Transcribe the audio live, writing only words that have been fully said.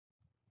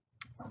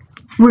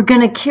We're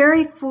going to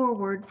carry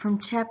forward from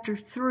Chapter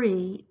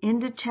 3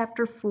 into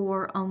Chapter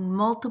 4 on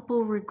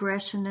multiple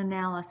regression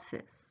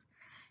analysis.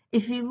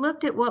 If you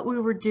looked at what we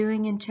were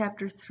doing in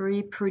Chapter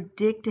 3,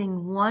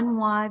 predicting one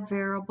y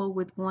variable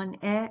with one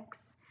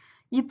x,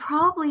 you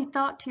probably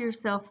thought to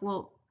yourself,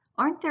 well,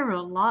 aren't there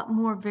a lot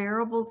more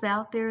variables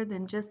out there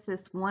than just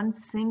this one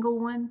single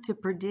one to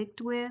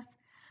predict with?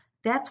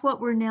 That's what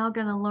we're now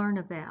going to learn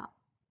about.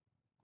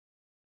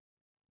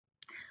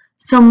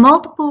 So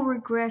multiple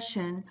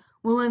regression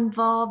will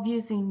involve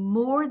using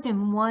more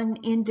than one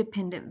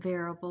independent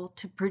variable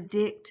to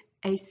predict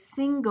a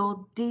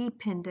single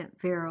dependent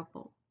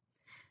variable.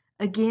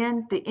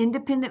 Again, the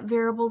independent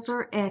variables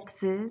are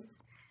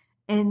x's,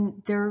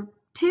 and they're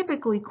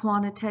typically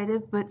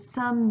quantitative, but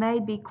some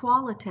may be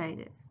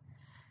qualitative.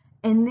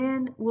 And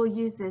then we'll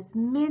use as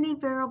many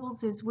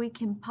variables as we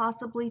can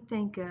possibly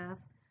think of,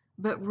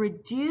 but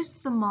reduce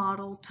the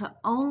model to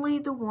only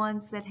the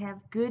ones that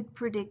have good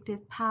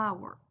predictive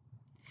power.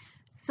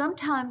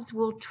 Sometimes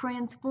we'll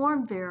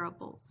transform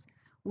variables.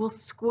 We'll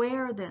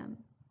square them,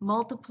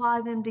 multiply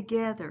them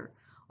together,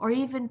 or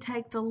even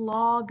take the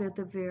log of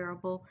the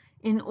variable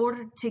in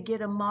order to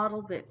get a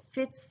model that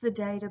fits the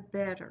data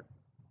better.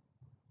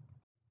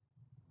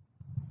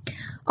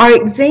 Our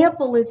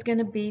example is going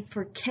to be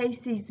for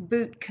Casey's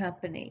Boot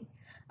Company.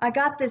 I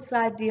got this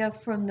idea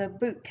from the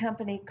boot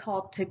company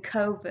called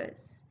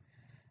Tecovas.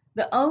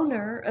 The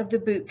owner of the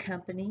boot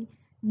company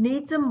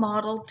needs a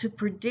model to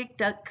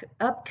predict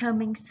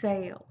upcoming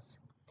sales.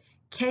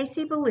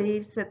 Casey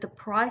believes that the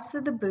price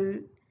of the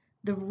boot,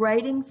 the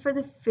rating for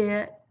the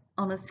fit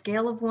on a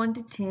scale of 1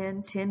 to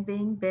 10, 10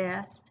 being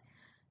best,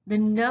 the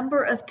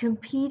number of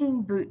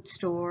competing boot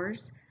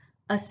stores,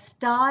 a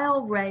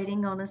style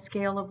rating on a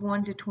scale of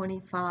 1 to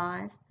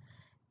 25,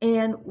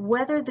 and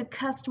whether the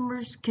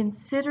customers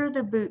consider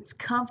the boots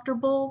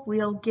comfortable,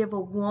 we'll give a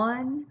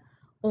 1,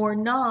 or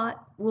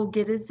not, we'll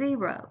get a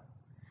 0.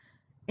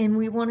 And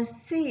we want to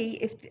see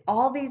if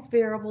all these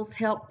variables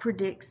help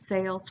predict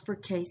sales for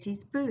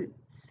Casey's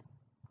boots.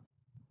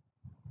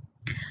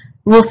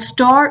 We'll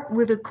start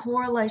with a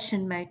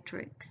correlation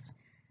matrix.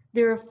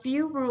 There are a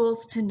few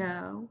rules to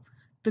know.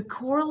 The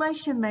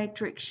correlation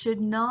matrix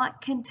should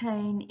not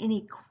contain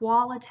any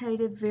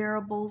qualitative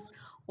variables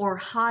or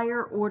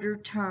higher order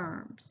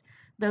terms.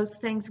 Those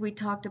things we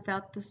talked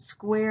about, the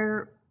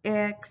square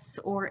x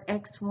or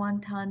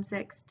x1 times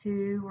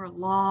x2 or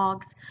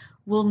logs,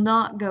 will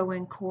not go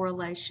in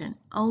correlation,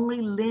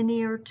 only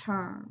linear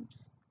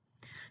terms.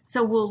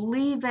 So we'll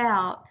leave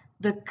out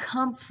the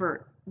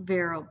comfort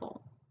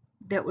variable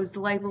that was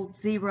labeled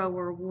 0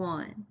 or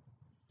 1.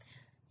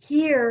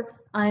 Here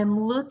I am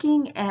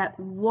looking at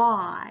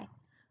y.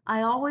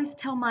 I always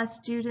tell my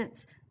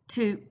students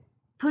to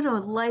put a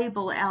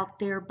label out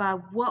there by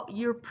what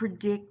you're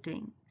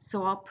predicting.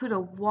 So I'll put a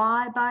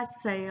y by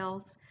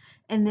sales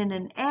and then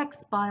an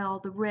x by all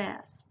the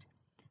rest.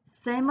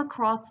 Same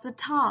across the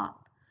top.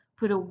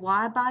 Put a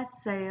y by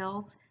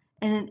sales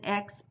and an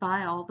x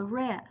by all the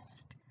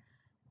rest.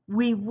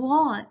 We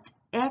want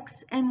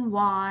x and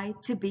y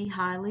to be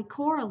highly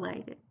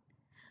correlated,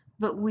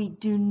 but we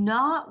do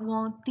not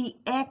want the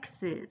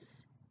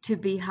x's to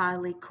be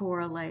highly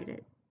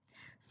correlated.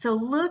 So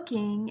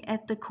looking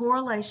at the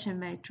correlation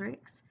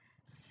matrix,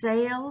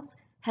 sales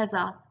has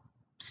a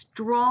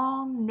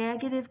strong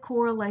negative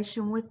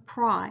correlation with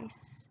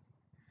price.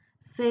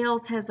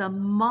 Sales has a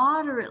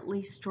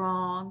moderately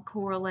strong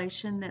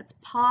correlation that's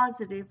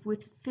positive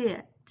with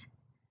fit.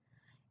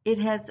 It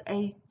has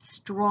a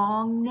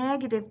strong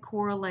negative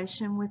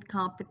correlation with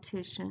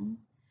competition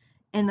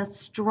and a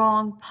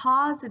strong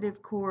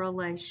positive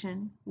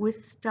correlation with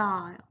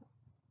style.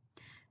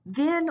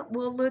 Then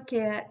we'll look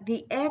at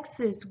the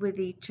x's with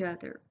each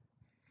other.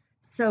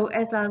 So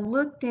as I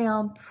look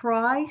down,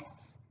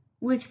 price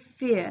with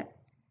fit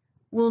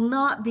will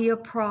not be a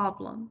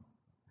problem.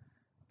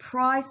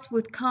 Price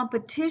with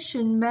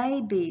competition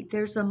may be.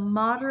 There's a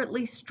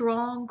moderately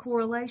strong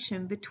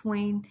correlation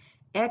between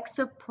x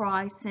of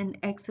price and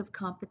x of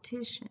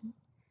competition.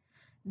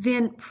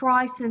 Then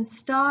price and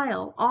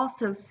style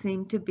also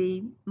seem to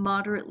be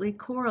moderately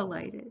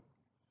correlated.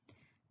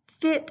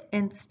 Fit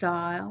and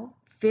style,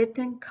 fit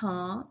and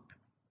comp,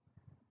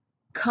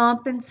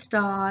 comp and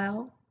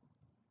style,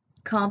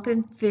 comp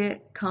and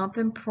fit, comp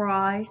and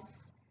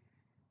price,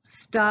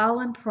 style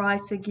and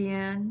price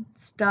again,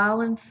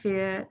 style and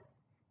fit,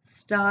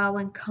 style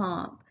and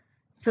comp.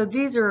 So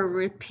these are a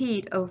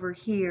repeat over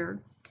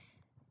here.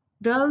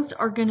 Those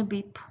are going to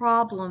be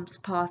problems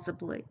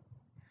possibly.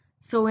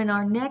 So in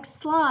our next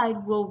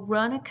slide, we'll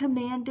run a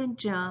command and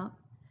jump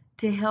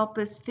to help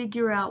us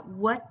figure out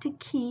what to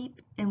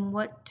keep and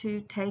what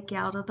to take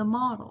out of the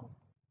model.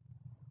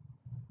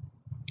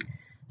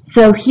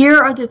 So here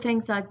are the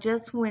things I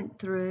just went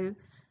through.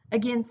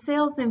 Again,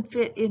 sales and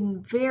fit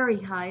isn't very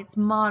high, it's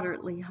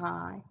moderately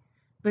high,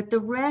 but the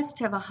rest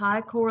have a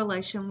high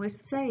correlation with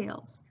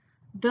sales.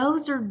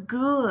 Those are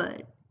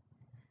good,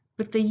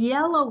 but the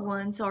yellow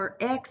ones are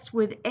X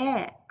with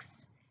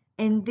X,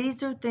 and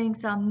these are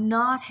things I'm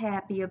not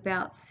happy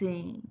about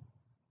seeing.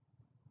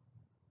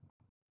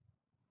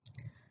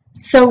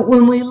 So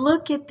when we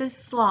look at this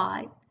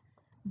slide,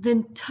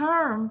 the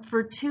term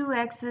for two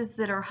x's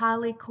that are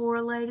highly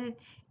correlated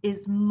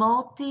is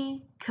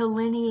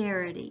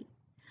multicollinearity.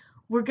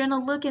 We're going to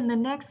look in the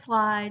next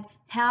slide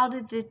how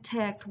to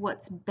detect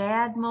what's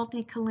bad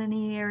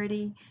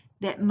multicollinearity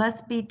that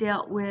must be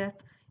dealt with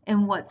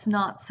and what's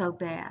not so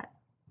bad.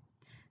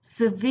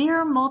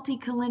 Severe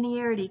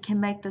multicollinearity can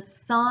make the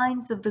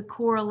signs of the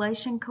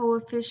correlation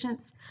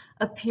coefficients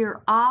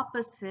appear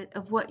opposite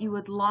of what you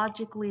would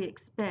logically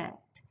expect.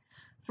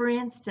 For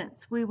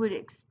instance, we would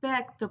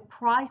expect the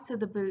price of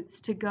the boots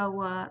to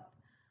go up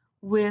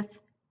with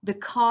the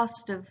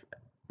cost of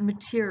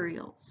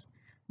materials.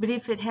 But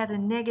if it had a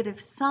negative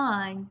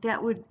sign,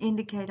 that would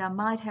indicate I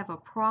might have a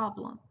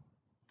problem.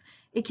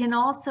 It can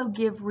also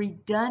give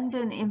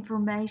redundant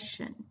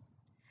information.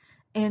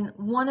 And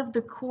one of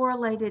the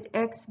correlated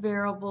X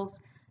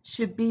variables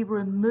should be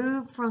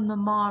removed from the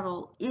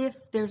model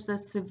if there's a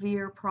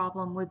severe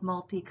problem with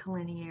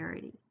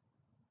multicollinearity.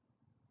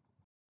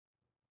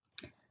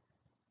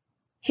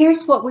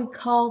 Here's what we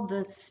call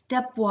the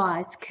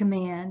Stepwise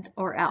command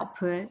or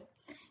output.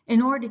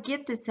 In order to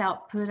get this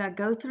output, I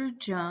go through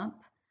jump,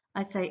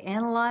 I say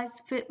analyze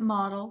fit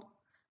model,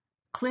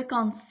 click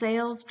on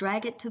sales,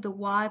 drag it to the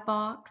Y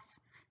box,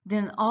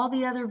 then all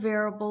the other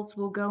variables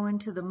will go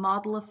into the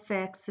model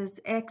effects as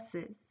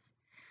X's.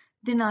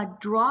 Then I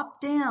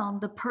drop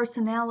down the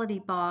personality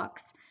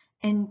box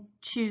and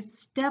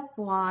choose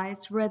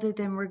Stepwise rather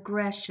than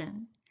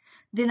regression.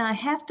 Then I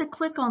have to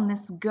click on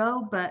this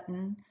Go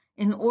button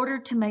in order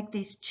to make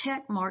these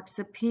check marks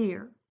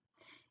appear.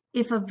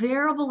 If a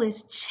variable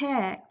is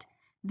checked,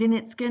 then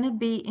it's going to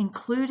be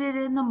included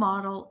in the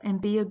model and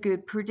be a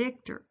good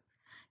predictor.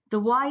 The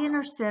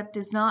y-intercept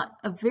is not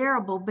a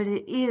variable, but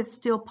it is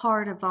still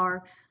part of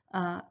our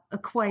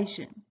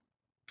equation.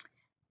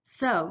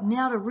 So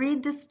now to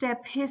read the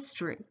step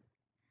history,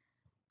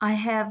 I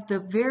have the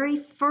very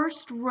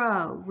first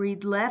row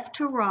read left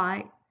to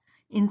right.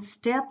 In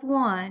step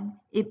 1,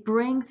 it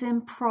brings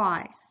in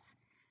price.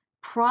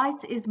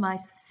 Price is my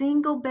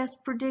single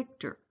best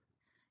predictor.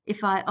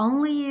 If I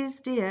only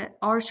used it,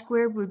 R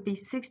squared would be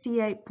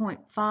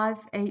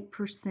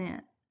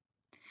 68.58%.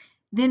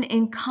 Then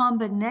in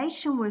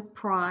combination with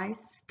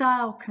price,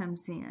 style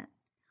comes in.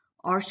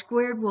 R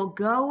squared will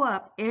go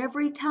up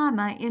every time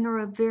I enter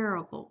a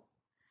variable.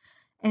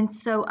 And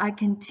so I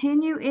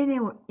continue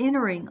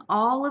entering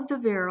all of the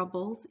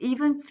variables,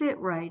 even fit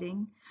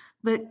rating,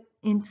 but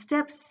in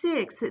step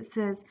 6 it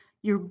says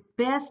your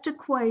best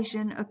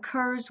equation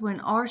occurs when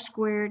R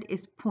squared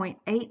is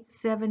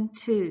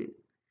 0.872.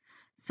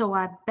 So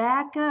I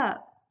back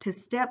up to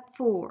step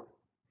 4.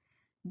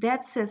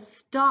 That says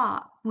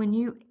stop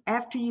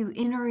after you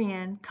enter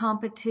in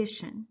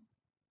competition.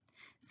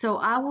 So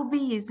I will be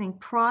using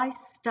price,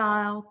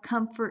 style,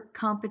 comfort,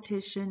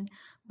 competition,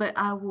 but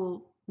I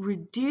will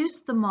reduce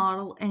the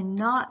model and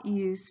not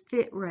use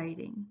fit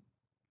rating.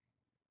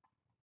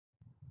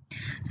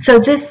 So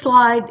this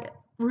slide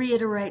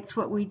reiterates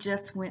what we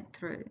just went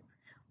through.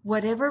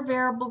 Whatever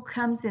variable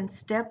comes in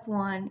step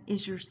 1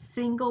 is your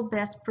single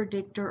best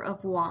predictor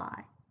of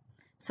Y.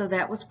 So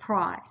that was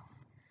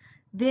price.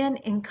 Then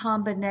in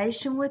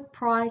combination with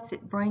price,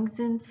 it brings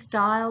in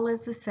style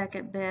as the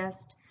second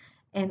best.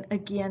 And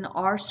again,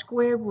 R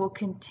squared will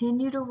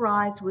continue to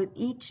rise with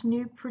each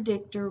new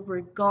predictor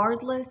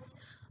regardless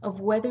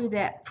of whether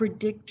that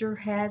predictor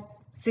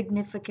has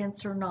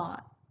significance or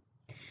not.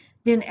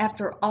 Then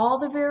after all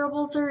the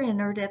variables are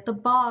entered at the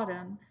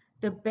bottom,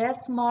 the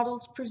best model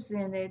is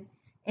presented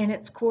and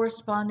its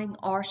corresponding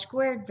R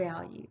squared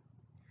value.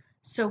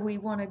 So we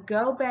want to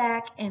go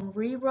back and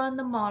rerun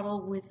the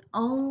model with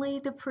only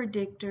the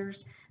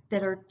predictors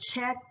that are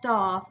checked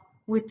off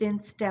within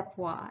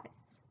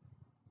Stepwise.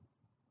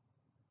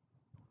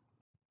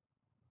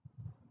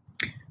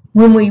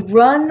 When we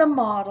run the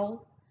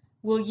model,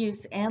 we'll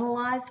use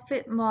Analyze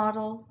Fit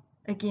Model.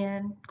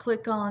 Again,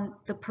 click on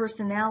the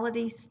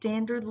personality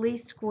standard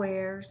least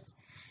squares,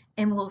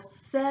 and we'll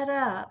set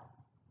up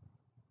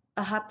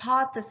a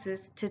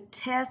hypothesis to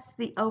test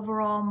the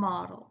overall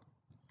model.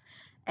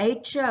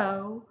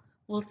 HO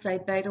will say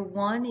beta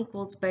 1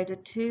 equals beta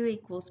 2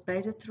 equals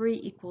beta 3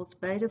 equals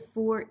beta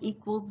 4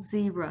 equals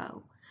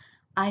 0.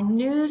 I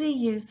knew to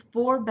use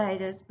 4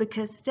 betas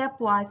because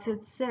Stepwise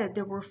had said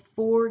there were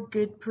 4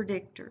 good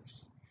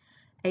predictors.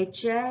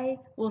 HA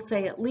will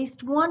say at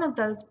least one of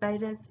those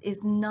betas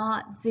is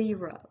not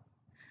 0.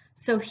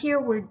 So here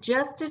we're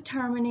just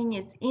determining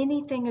is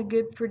anything a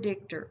good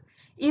predictor,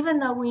 even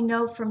though we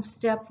know from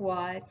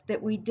Stepwise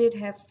that we did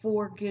have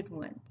 4 good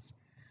ones.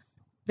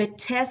 The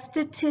test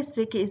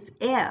statistic is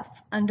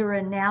F under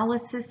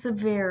analysis of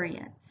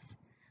variance.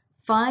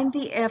 Find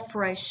the F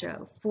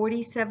ratio,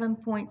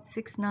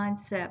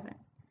 47.697.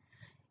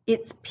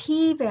 Its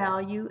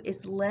p-value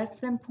is less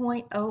than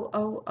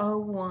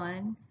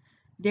 0.0001.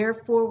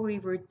 Therefore, we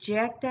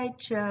reject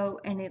HO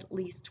and at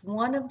least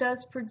one of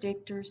those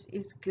predictors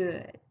is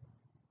good.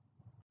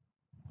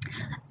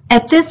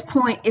 At this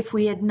point, if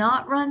we had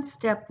not run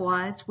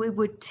Stepwise, we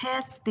would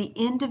test the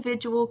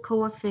individual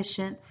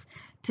coefficients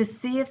to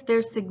see if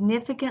they're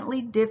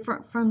significantly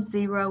different from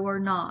 0 or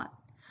not.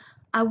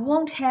 I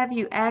won't have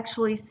you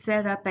actually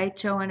set up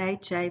HO and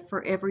HA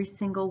for every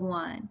single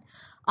one.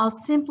 I'll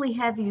simply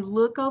have you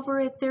look over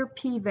at their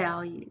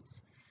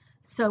p-values.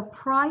 So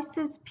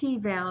Price's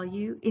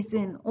p-value is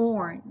in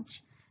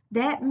orange.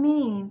 That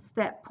means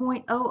that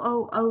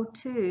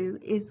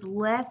 0.0002 is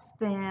less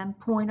than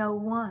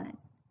 0.01.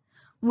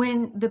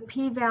 When the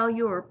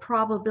p-value or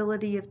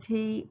probability of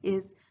t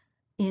is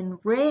in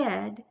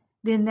red,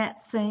 then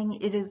that's saying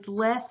it is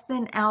less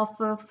than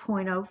alpha of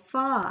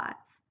 0.05.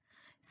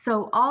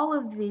 So all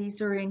of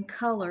these are in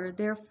color,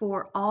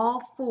 therefore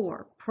all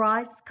four,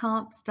 price,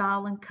 comp,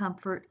 style, and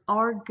comfort,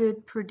 are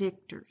good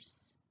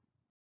predictors.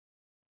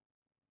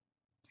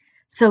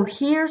 So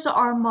here's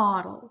our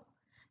model.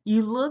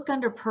 You look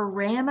under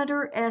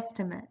parameter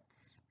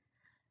estimates.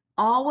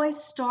 Always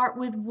start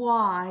with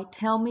Y,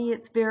 tell me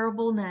its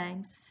variable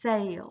name,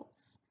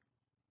 sales,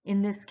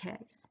 in this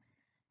case,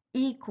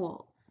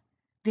 equals.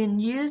 Then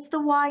use the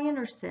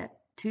y-intercept,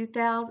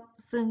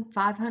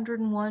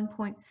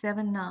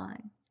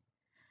 2,501.79.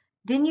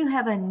 Then you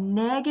have a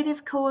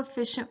negative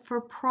coefficient for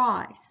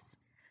price.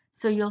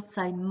 So you'll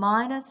say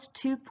minus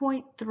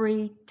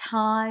 2.3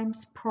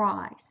 times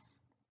price.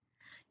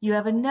 You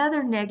have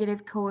another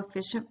negative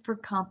coefficient for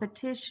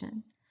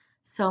competition.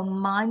 So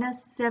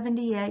minus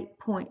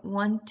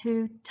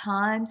 78.12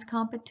 times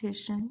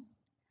competition,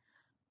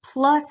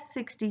 plus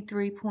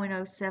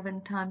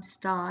 63.07 times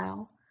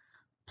style,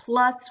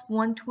 plus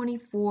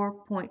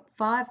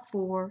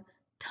 124.54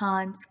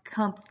 times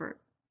comfort.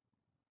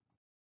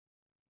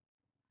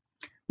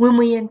 When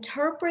we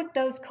interpret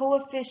those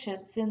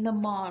coefficients in the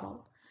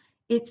model,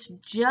 it's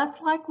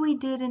just like we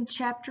did in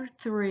Chapter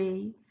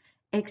 3,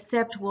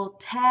 except we'll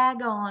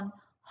tag on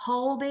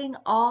holding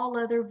all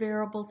other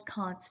variables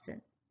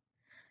constant.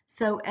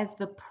 So as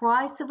the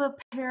price of a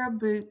pair of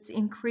boots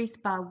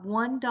increased by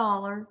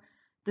 $1,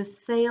 the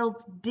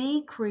sales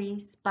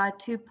decrease by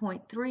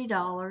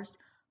 $2.3,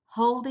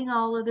 holding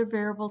all other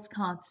variables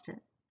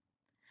constant.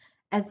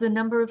 As the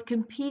number of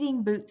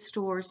competing boot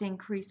stores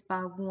increased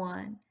by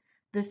 1,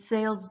 the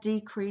sales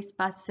decreased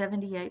by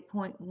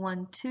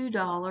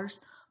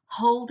 $78.12,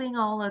 holding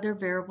all other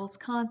variables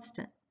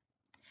constant.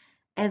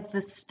 As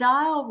the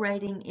style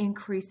rating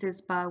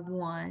increases by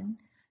 1,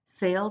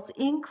 sales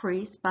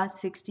increase by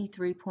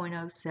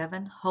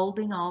 63.07,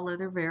 holding all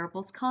other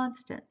variables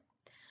constant.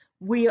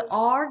 We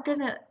are going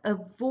to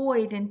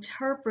avoid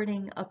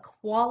interpreting a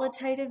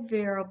qualitative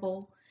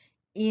variable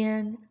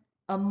in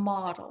a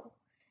model.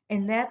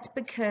 And that's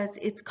because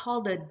it's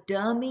called a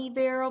dummy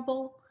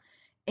variable,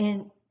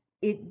 and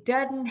it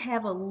doesn't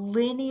have a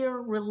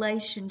linear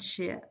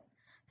relationship.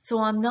 So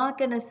I'm not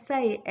going to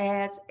say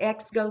as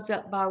x goes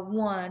up by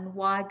 1,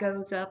 y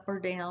goes up or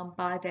down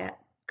by that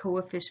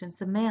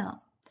coefficient's amount.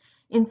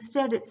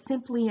 Instead, it's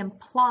simply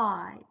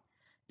implied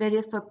that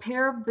if a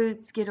pair of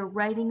boots get a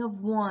rating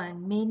of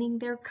 1, meaning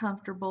they're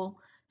comfortable,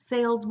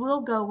 sales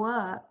will go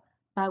up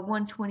by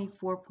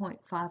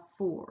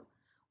 124.54.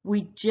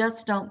 We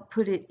just don't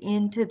put it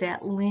into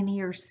that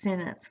linear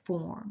sentence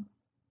form.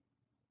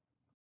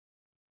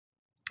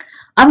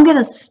 I'm going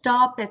to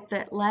stop at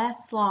that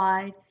last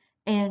slide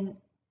and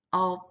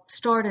I'll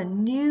start a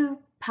new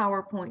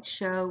PowerPoint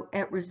show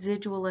at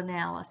residual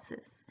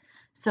analysis.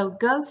 So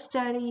go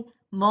study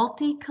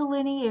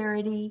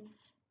multicollinearity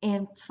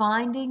and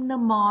finding the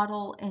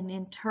model and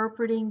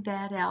interpreting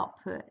that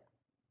output.